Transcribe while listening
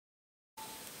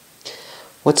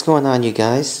What's going on, you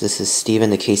guys? This is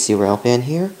Steven, the KC Rail fan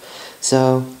here.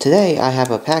 So today I have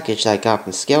a package that I got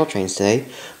from ScaleTrains today.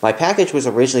 My package was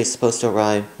originally supposed to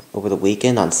arrive over the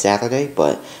weekend on Saturday,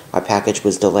 but my package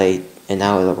was delayed and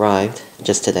now it arrived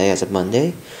just today as of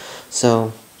Monday.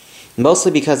 So mostly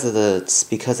because of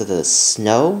the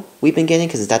snow we've been getting,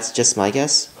 because that's just my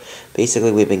guess.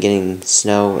 Basically, we've been getting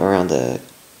snow around the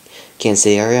Kansas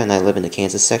City area, and I live in the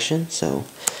Kansas section, so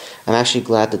I'm actually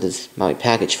glad that my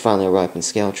package finally arrived in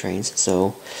ScaleTrains.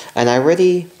 So, and I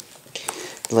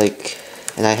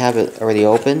have it already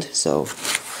opened. So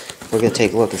we're gonna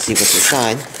take a look and see what's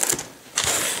inside.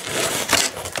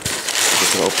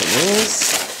 Just gonna open this.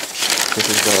 This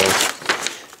is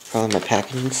probably my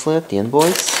packaging slip, the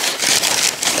invoice,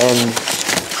 and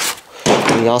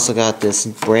we also got this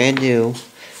brand new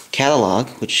catalog,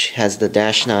 which has the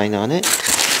 -9 on it.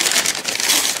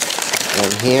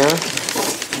 And here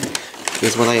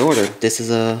is what I ordered. This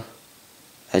is a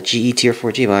GE Tier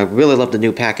 4 GEVO. I really love the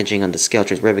new packaging on the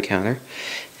ScaleTrains ribbon counter.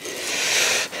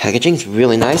 Packaging is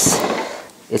really nice.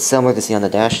 It's similar to see on the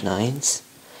 -9s.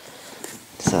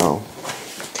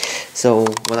 So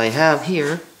what I have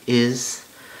here is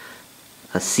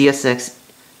a CSX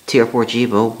Tier 4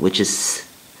 GEVO, which is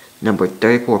number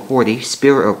 3440,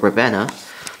 Spirit of Ravenna.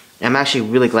 I'm actually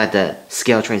really glad that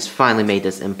ScaleTrains finally made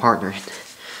this in partnership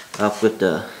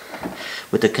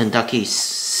with the Kentucky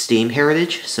Steam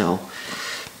Heritage. So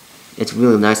it's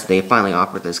really nice that they finally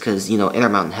offered this, because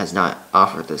Intermountain has not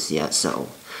offered this yet. So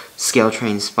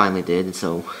ScaleTrains finally did, and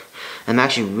so I'm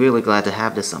actually really glad to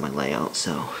have this on my layout.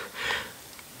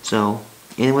 So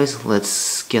anyways,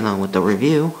 let's get on with the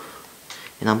review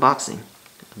and unboxing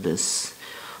of this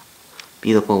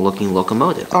beautiful looking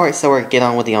locomotive. Alright, so we're getting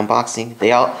on with the unboxing. They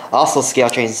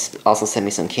ScaleTrains also sent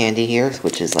me some candy here,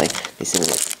 which is they sent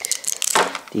me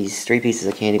these 3 pieces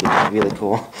of candy, which is really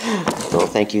cool. So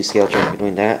thank you, ScaleTrains, for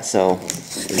doing that. So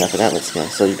enough of that, let's go.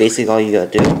 So basically all you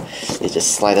gotta do is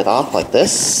just slide it off like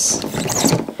this.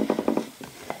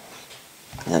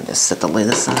 And just set the lid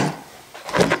aside.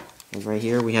 And right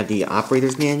here we have the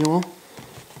operator's manual.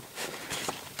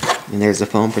 And there's the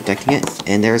foam protecting it.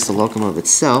 And there's the locomotive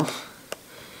itself.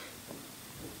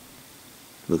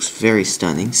 Looks very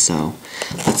stunning, so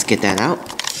let's get that out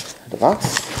of the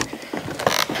box.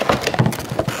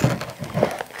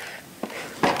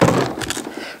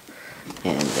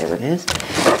 And there it is.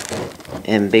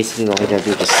 And basically all we gotta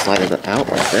do is just slide it out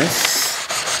like this.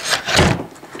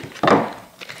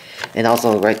 And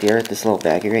also right there, this little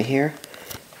baggie right here.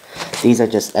 These are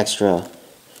just extra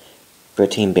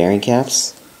rotating bearing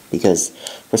caps, because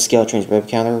for ScaleTrains ribbon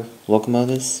counter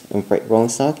locomotives and rolling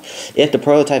stock, if the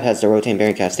prototype has the rotating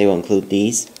bearing caps, they will include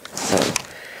these. So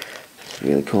it's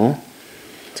really cool.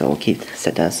 So we'll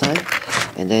set that aside,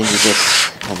 and then you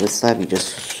just on this side we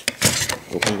just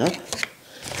open it up,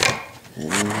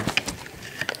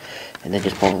 and then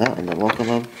just pull it out, and the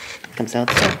locomotive comes out.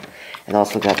 And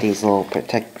also got these little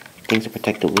things to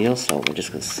protect the wheels. So we're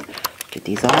just gonna get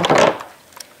these off.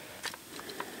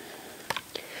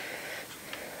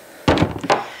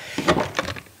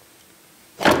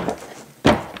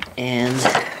 And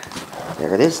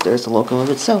there it is, there's the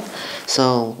locomotive itself.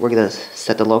 So we're going to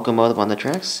set the locomotive on the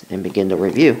tracks and begin the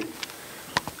review.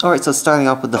 Alright, so starting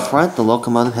off with the front, the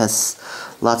locomotive has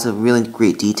lots of really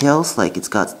great details. Like it's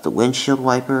got the windshield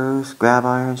wipers, grab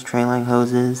irons, train line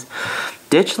hoses,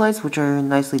 ditch lights, which are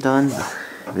nicely done.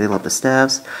 I really love the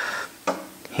stabs,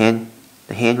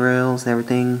 the handrails and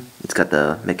everything. It's got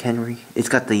the McHenry. It's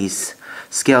got these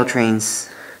ScaleTrains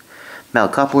metal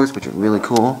couplers, which are really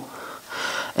cool.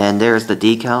 And there's the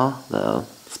decal, the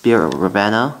Spirit of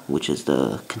Ravenna, which is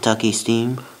the Kentucky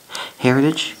Steam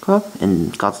Heritage Club,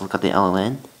 and it's also got the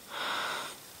LLN.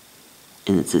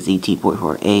 And it says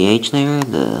ET44AH there,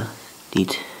 the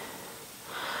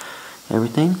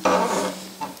everything.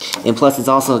 And plus it's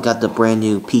also got the brand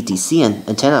new PTC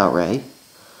antenna array.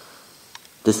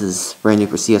 This is brand new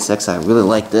for CSX. I really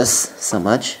like this so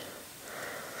much.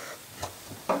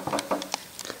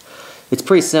 It's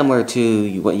pretty similar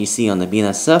to what you see on the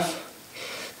BNSF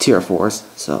Tier 4s,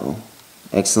 so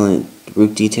excellent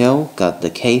roof detail. Got the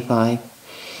K5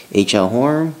 HL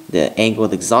horn, the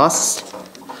angled exhaust,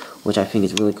 which I think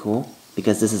is really cool,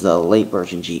 because this is a late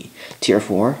version Tier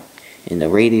 4, and the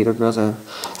radiator grills are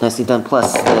nicely done.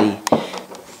 Plus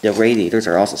the radiators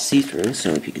are also see-through, so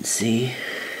if you can see,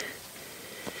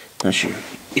 not sure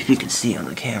if you can see on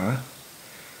the camera,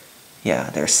 yeah,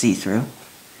 they're see-through.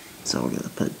 So we're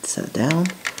gonna set it down.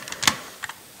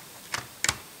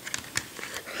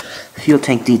 Fuel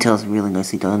tank detail is really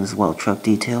nicely done as well, truck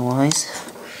detail wise,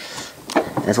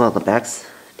 as well as the back's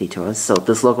detail. So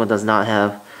this locomotive does not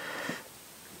have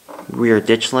rear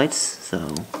ditch lights, so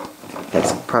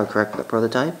that's probably correct for the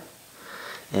prototype.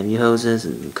 MU hoses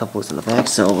and couplers in the back,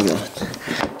 so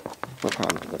we're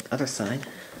probably going to go to the other side.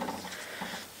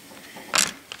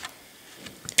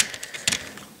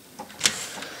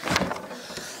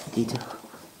 Detail.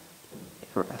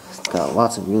 It's got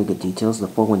lots of really good details. The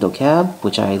 4-window cab,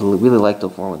 which I really like the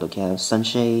 4-window cab.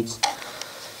 Sunshades.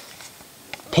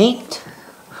 Paint.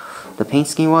 The paint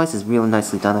scheme wise is really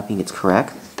nicely done. I think it's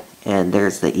correct. And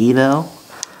there's the eval.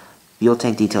 Fuel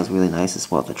tank detail is really nice as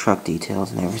well. The truck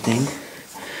details and everything.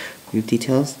 Roof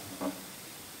details.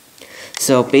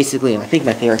 So basically, I think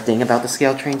my favorite thing about the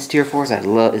ScaleTrains Tier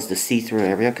 4s is the see-through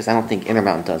area, because I don't think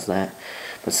Intermountain does that,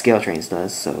 but ScaleTrains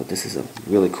does. So this is a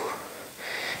really cool,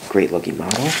 great looking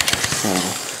model. So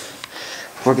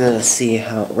we're gonna see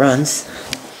how it runs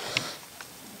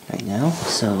right now.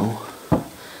 So,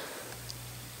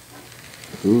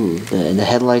 and the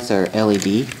headlights are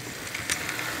LED,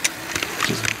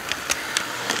 which is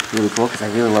really cool because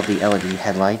I really love the LED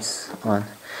headlights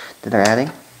that they're adding,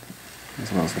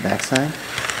 as well as the backside.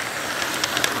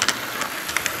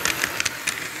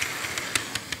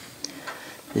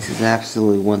 This is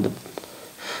absolutely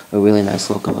a really nice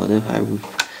locomotive. I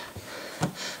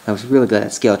was really glad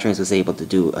that ScaleTrains was able to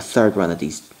do a third run of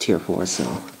these Tier 4s.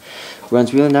 So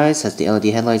runs really nice, has the LED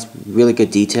headlights, really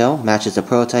good detail, matches the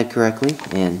prototype correctly,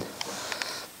 and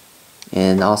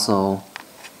also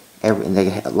they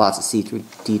have lots of see-through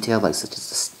detail, like such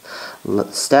as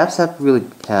the steps have really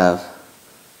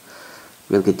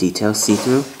good detail,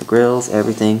 see-through, the grills,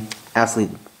 everything,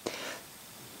 absolutely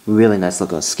really nice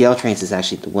logo. ScaleTrains is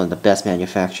actually one of the best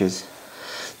manufacturers.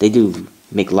 They do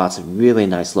make lots of really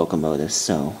nice locomotives,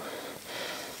 so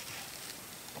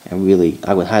I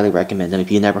would highly recommend them.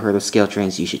 If you've never heard of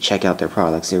ScaleTrains, you should check out their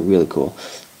products. They're really cool.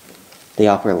 They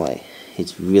offer light.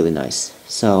 It's really nice.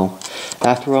 So,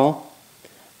 after all,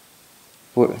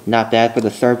 not bad for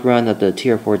the third run of the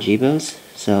Tier 4 GEVOs.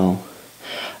 So,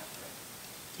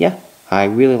 yeah, I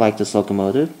really like this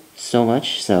locomotive so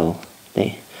much. So,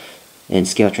 and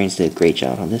ScaleTrains did a great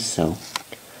job on this. So,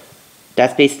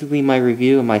 that's basically my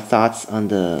review and my thoughts on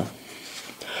the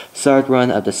third run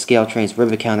of the ScaleTrains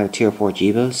Rivet Counter Tier 4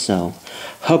 GEVOs. So,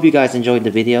 hope you guys enjoyed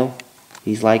the video.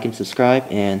 Please like and subscribe,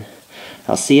 and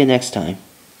I'll see you next time.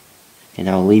 And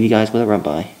I'll leave you guys with a run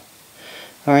by.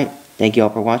 Alright, thank you all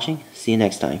for watching. See you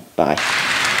next time. Bye.